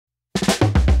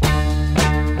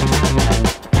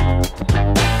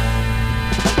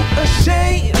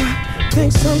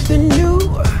think something new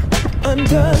under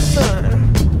the sun.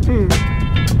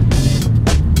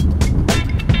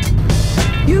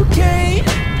 You can't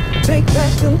take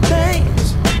back them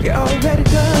things you already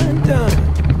done.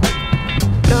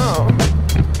 No.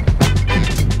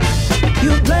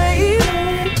 You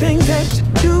blame things that you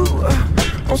do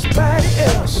on somebody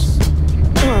else.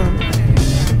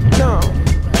 No.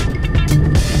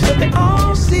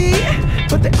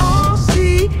 But they all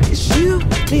see is you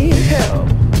need help.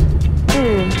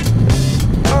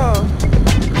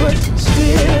 But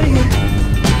still you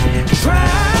try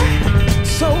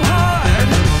so hard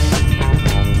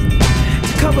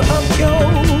to cover up your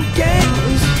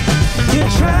games. You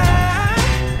try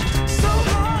so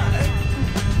hard.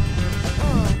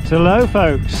 So hello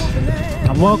folks,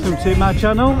 and welcome to my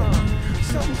channel.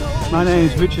 My name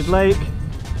is Richard Lake.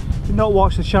 If you've not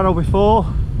watched the channel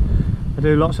before, I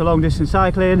do lots of long distance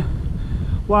cycling,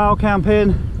 wild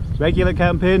camping, regular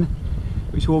camping,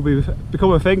 which will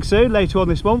become a thing soon, later on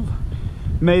this month,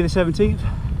 May the 17th.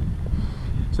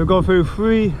 So I've gone through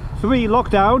three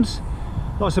lockdowns,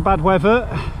 lots of bad weather.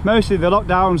 Mostly the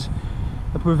lockdowns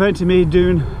are preventing me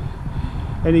doing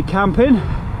any camping.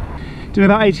 Doing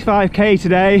about 85k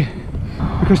today,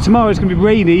 because tomorrow is going to be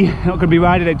rainy. I'm not going to be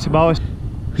riding it tomorrow.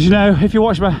 Because you know, if you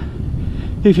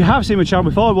have seen my channel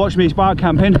before, watch me wild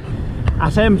camping,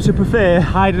 I tend to prefer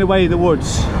hiding away in the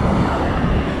woods.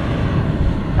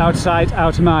 Out of sight,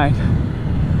 out of mind.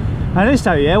 And this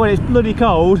time of year, when it's bloody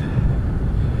cold,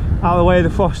 out of the way of the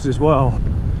frost as well.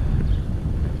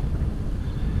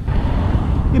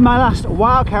 In my last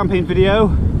wild camping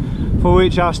video, for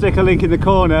which I'll stick a link in the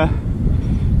corner,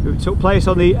 it took place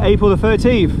on the April the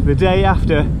 13th, the day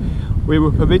after we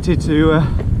were permitted to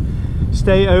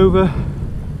stay over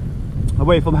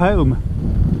away from home.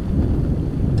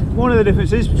 One of the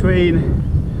differences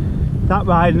between that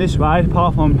ride and this ride,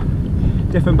 apart from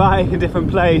different bike and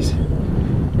different place,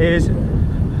 is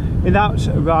in that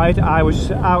ride I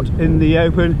was out in the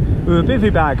open with a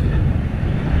bivvy bag.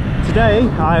 Today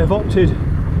I have opted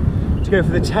to go for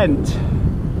the tent,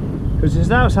 because there's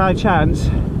an outside chance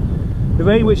the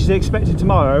rain which is expected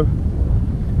tomorrow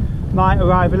might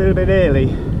arrive a little bit early,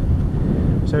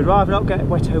 so I'd rather not get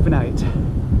wet overnight.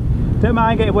 Don't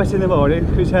mind getting wet in the morning,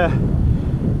 because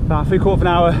about 3/4 of an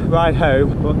hour ride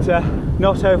home, but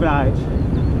not overnight.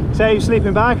 Same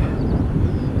sleeping bag,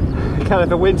 kind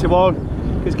of a winter one.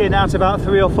 It's getting down to about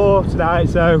 3 or 4 tonight,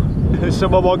 so the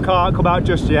summer one can't come out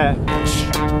just yet.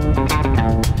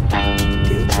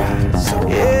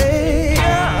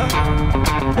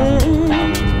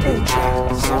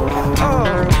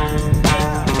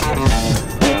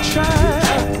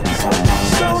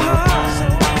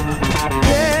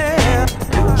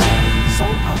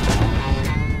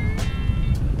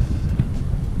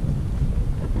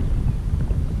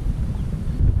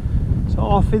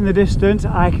 Off in the distance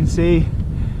I can see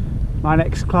my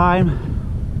next climb,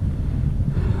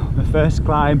 my first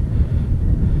climb.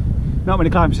 Not many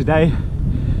climbs today,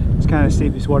 it's kind of the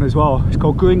steepest one as well. It's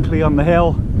called Grinckley on the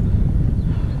Hill.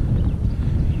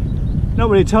 Not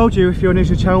really told you, if you're new to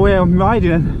the channel, where I'm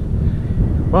riding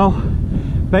in. Well,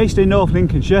 based in North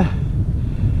Lincolnshire,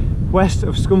 west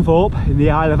of Scunthorpe in the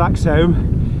Isle of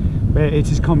Axholme, where it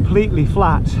is completely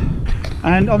flat.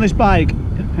 And on this bike,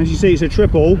 as you see, it's a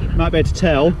triple. You might be able to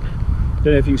tell. Don't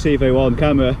know if you can see very well on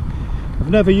camera. I've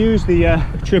never used the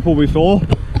triple before,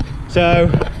 so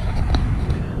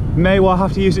may well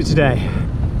have to use it today.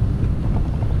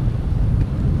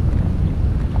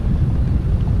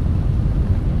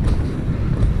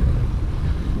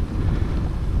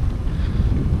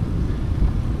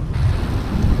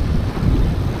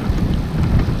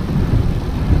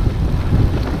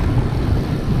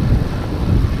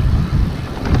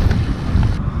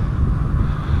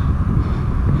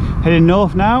 Heading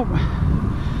north now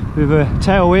with a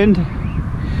tailwind.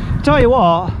 Tell you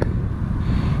what,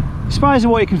 it's surprising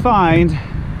what you can find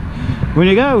when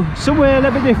you go somewhere a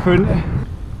little bit different.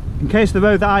 In case the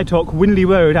road that I took, Windley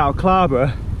Road out of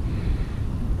Clarborough,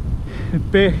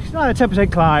 big, like a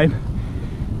 10% climb,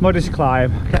 modest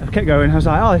climb. Kept going. I was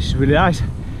like, oh, this is really nice.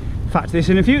 Factor this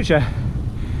in the future.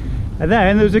 And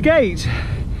then there was a gate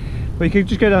where you could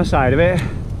just go down the side of it.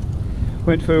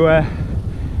 Went through a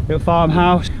little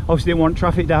farmhouse. Obviously didn't want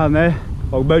traffic down there,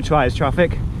 or motorised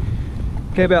traffic.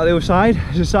 Came out the other side,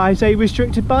 there's a sign saying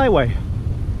restricted byway.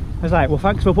 I was like, well,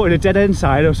 thanks for putting a dead end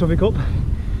sign or something up.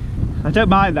 I don't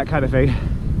mind that kind of thing.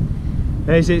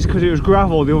 It's because it was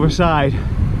gravel the other side.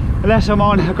 Unless I'm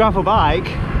on a gravel bike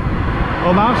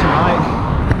or mountain bike,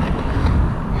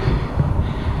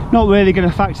 not really going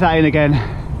to factor that in again.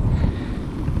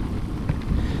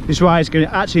 This ride is going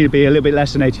to actually be a little bit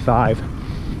less than 85.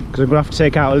 because I'm going to have to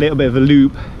take out a little bit of a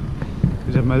loop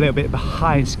because I'm a little bit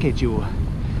behind schedule,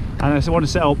 and I just want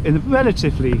to set up in the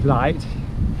relatively light,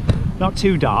 not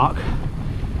too dark.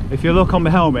 If you look on my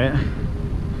helmet,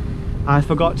 I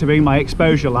forgot to bring my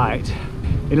exposure light.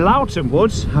 In Laughton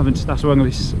Woods, that's where I'm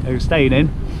going to be staying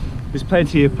in, there's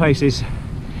plenty of places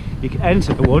you can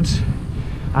enter the woods,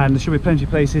 and there should be plenty of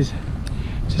places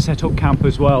to set up camp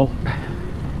as well.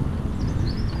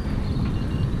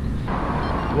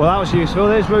 Well, that was useful.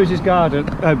 There's Rose's garden.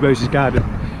 Rose's garden.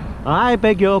 I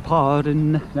beg your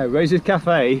pardon. No, Rose's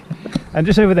cafe. And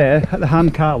just over there at the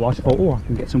hand car wash, I thought, oh, I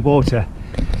can get some water.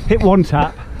 Hit one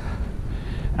tap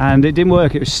and it didn't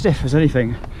work. It was stiff as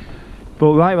anything.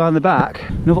 But right around the back,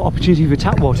 another opportunity for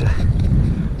tap water.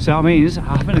 So that means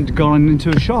I haven't gone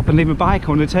into a shop and leave my bike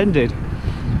unattended.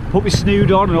 Put my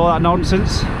snood on and all that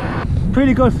nonsense.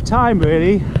 Pretty good for time,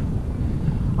 really.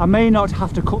 I may not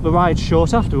have to cut the ride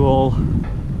short after all.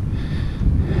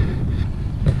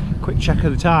 Quick check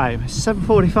of the time,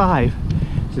 7:45.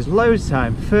 There's loads of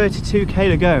time, 32k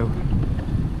to go.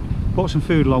 Brought some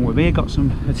food along with me. I got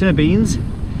a tin of beans.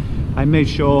 I made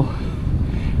sure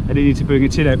I didn't need to bring a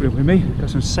tin opener with me. Got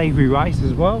some savoury rice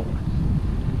as well.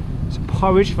 Some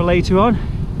porridge for later on.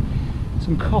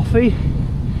 Some coffee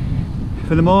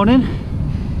for the morning.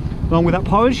 Along with that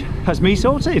porridge, that's me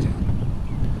sorted.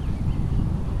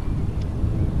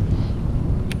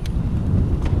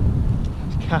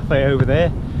 Cafe over there,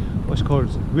 what's it called,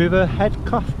 Riverside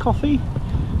Coffee.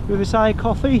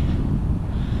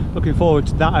 Looking forward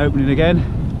to that opening again.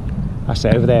 I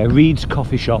say over there, Reed's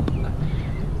Coffee Shop.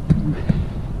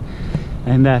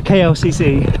 And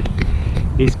KLCC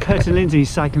is Kurt and Lindsay's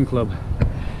cycling club.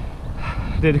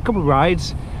 Did a couple of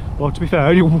rides, well, to be fair,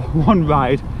 only one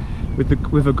ride with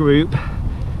a group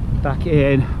back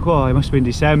in, well, it must have been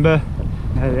December.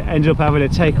 Ended up having a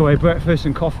takeaway breakfast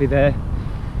and coffee there.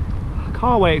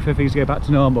 Can't wait for things to go back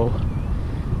to normal.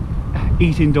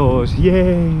 Eat indoors,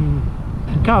 yay!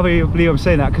 Can't believe I'm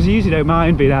saying that because I usually don't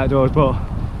mind being outdoors, but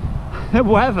the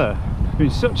weather has been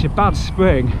such a bad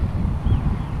spring.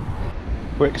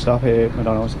 Quick stop here at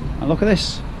McDonald's, and look at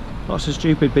this, lots of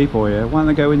stupid people here. Why don't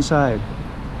they go inside?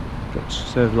 Gets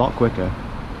served a lot quicker.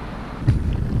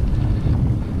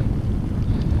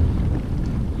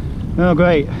 Oh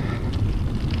great,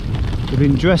 we've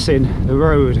been dressing the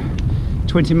road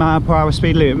 20 mph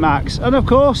speed limit max, and of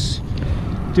course,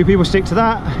 do people stick to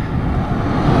that?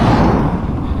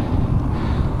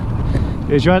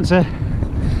 Here's your answer.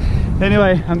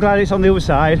 Anyway, I'm glad it's on the other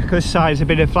side because this side's a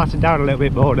bit flattened down a little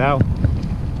bit more now.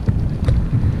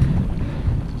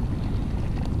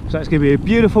 So it's going to be a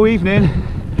beautiful evening.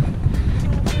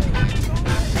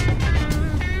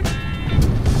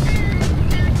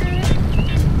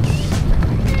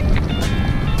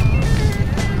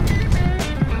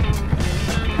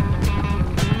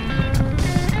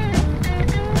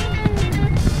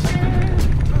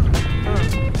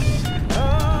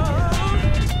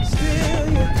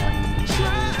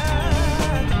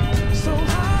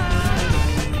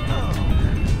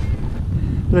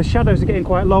 The shadows are getting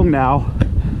quite long now,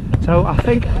 so I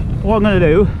think what I'm going to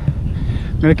do,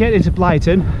 I'm going to get into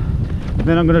Brighton,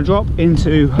 then I'm going to drop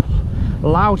into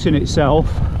Laughton itself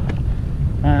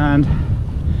and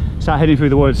start heading through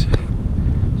the woods.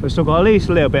 So I've still got at least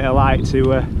a little bit of light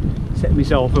to set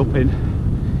myself up in.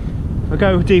 If I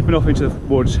go deep enough into the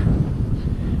woods,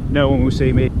 no one will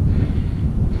see me.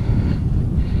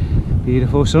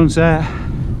 Beautiful sunset.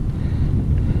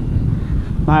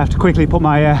 Might have to quickly put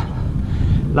my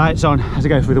lights on as I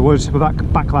go through the woods, with that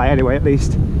backlight anyway at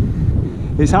least.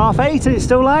 It's 8:30 and it's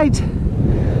still light.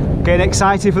 Getting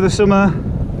excited for the summer.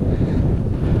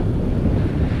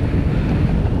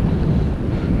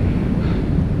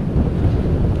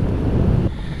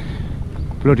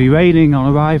 Bloody raining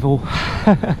on arrival.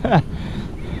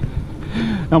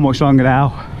 Not much longer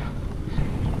now.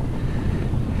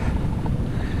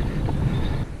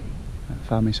 I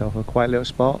found myself a quiet little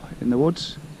spot in the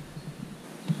woods.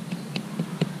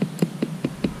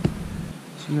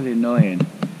 Really annoying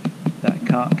that I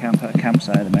can't camp at a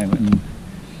campsite at the moment.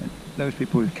 Those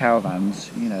people with caravans,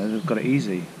 you know, they've got it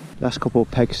easy. Last couple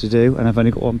of pegs to do, and I've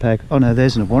only got one peg. Oh no,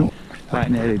 there's another one.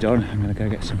 Right, nearly done. I'm gonna go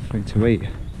get something to eat.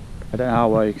 I don't know how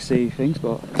well you can see things,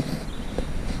 but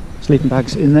sleeping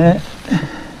bag's in there.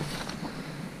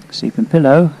 Sleeping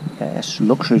pillow, yes,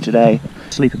 luxury today.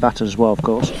 Sleeping batters as well, of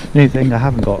course. The only thing I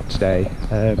haven't got today,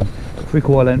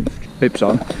 3/4 length bibs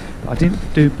on. I didn't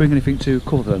bring anything to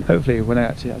cover them. Hopefully when I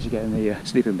actually get in the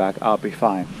sleeping bag, I'll be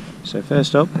fine. So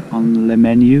first up on the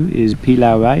menu is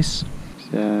pilau rice.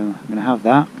 So I'm going to have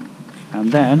that.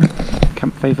 And then,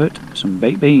 camp favourite, some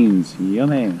baked beans.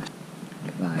 Yummy.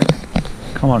 Right.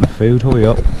 Come on food, hurry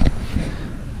up.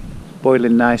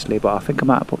 boiling nicely, but I think I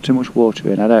might have put too much water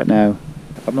in, I don't know.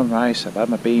 I've had my rice, I've had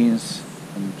my beans.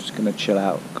 I'm just going to chill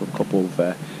out, a couple of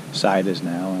ciders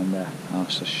now, and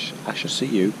I shall see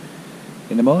you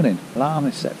in the morning. Alarm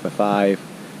is set for 5,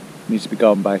 needs to be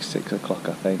gone by 6 o'clock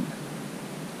I think.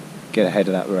 Get ahead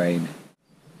of that rain.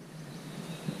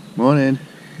 Morning.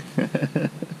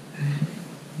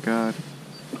 God,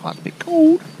 quite a bit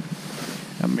cold.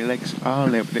 And my legs are a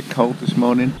little bit cold this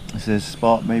morning. This is a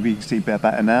spot, maybe you can see a bit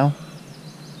better now.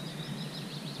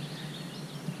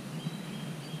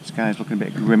 Sky's looking a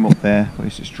bit grim up there, but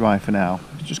it's just dry for now.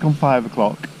 It's just gone 5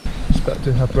 o'clock. Just about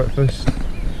to have breakfast.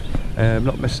 I'm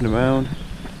not messing around.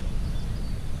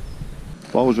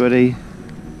 Bowl's ready.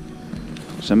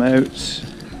 Some oats.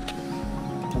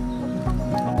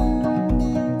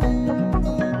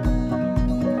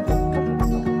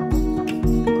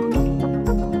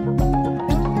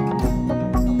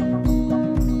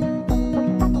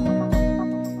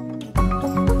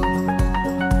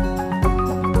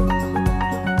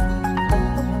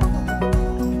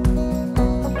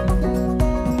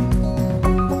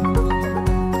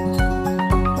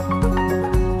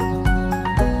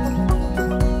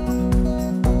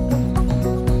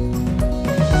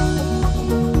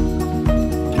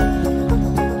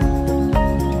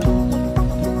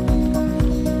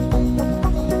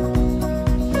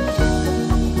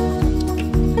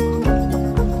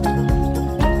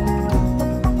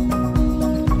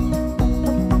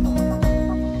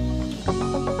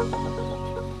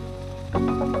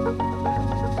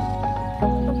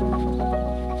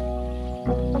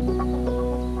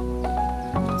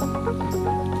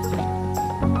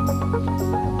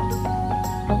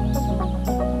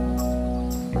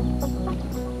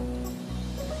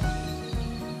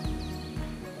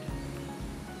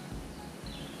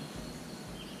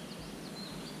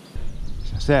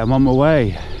 That's it, I'm on my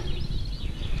way.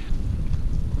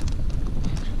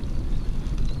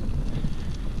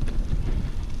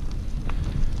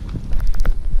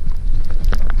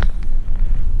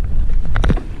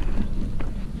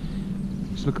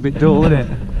 Just look a bit dull, isn't it?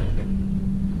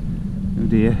 Oh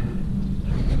dear.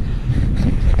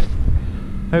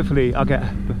 Hopefully I'll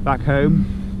get back home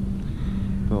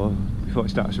before it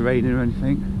starts raining or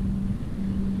anything.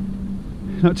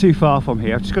 Not too far from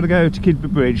here. I've just got to go to Kidby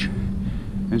Bridge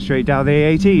and straight down the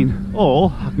A18,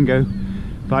 or I can go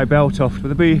by Beltoft, but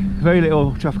there'll be very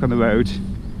little traffic on the road,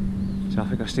 so I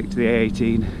think I'll stick to the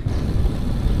A18.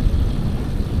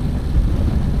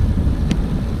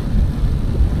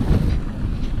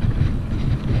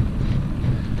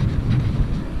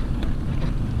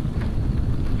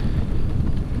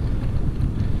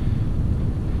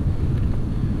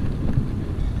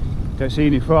 Don't see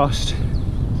any frost,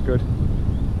 it's good.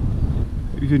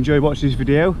 If you've enjoyed watching this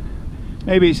video,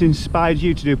 maybe it's inspired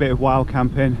you to do a bit of wild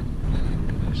camping.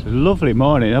 It's a lovely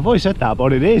morning. I've always said that,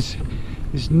 but it is.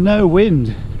 There's no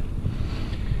wind.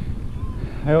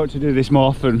 I ought to do this more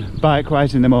often. Bike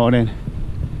rides in the morning.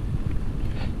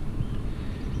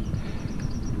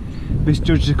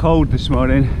 Misjudged the cold this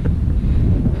morning,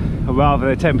 or rather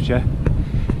the temperature,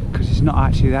 because it's not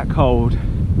actually that cold.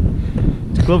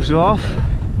 The gloves are off,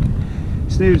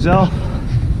 snooze off.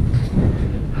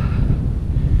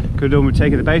 Could have done with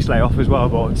taking the base layer off as well,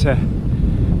 but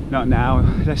not now.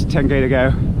 Less than 10k to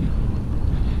go.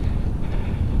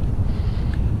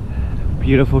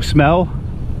 Beautiful smell.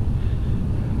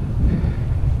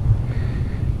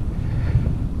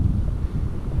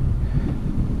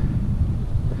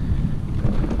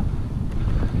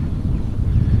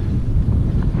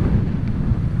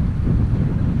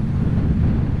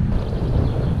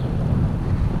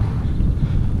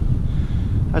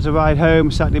 As I ride home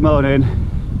Saturday morning,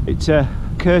 it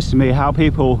occurs to me how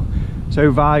people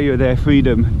so value their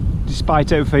freedom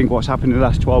despite everything what's happened in the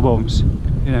last 12 months.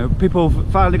 You know, people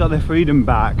finally got their freedom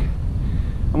back,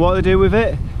 and what they do with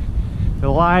it? They're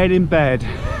lying in bed.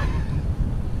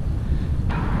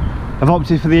 I've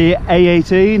opted for the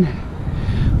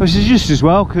A18, which is just as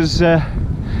well because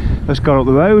I've just gone up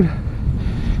the road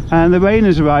and the rain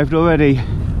has arrived already.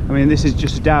 I mean, this is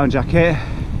just a down jacket.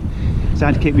 It's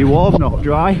time to keep me warm, not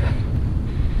dry.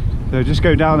 So just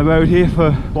go down the road here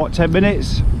for what, 10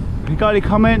 minutes. If you've got any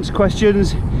comments,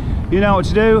 questions, you know what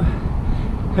to do,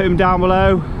 put them down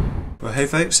below. Well, hey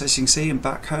folks, as you can see, I'm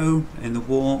back home in the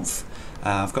warmth.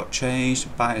 I've got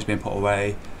changed, bike has been put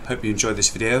away. Hope you enjoyed this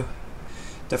video.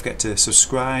 Don't forget to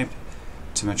subscribe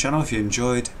to my channel if you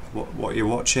enjoyed what you're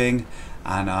watching,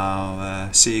 and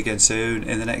I'll see you again soon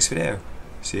in the next video.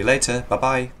 See you later, bye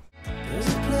bye.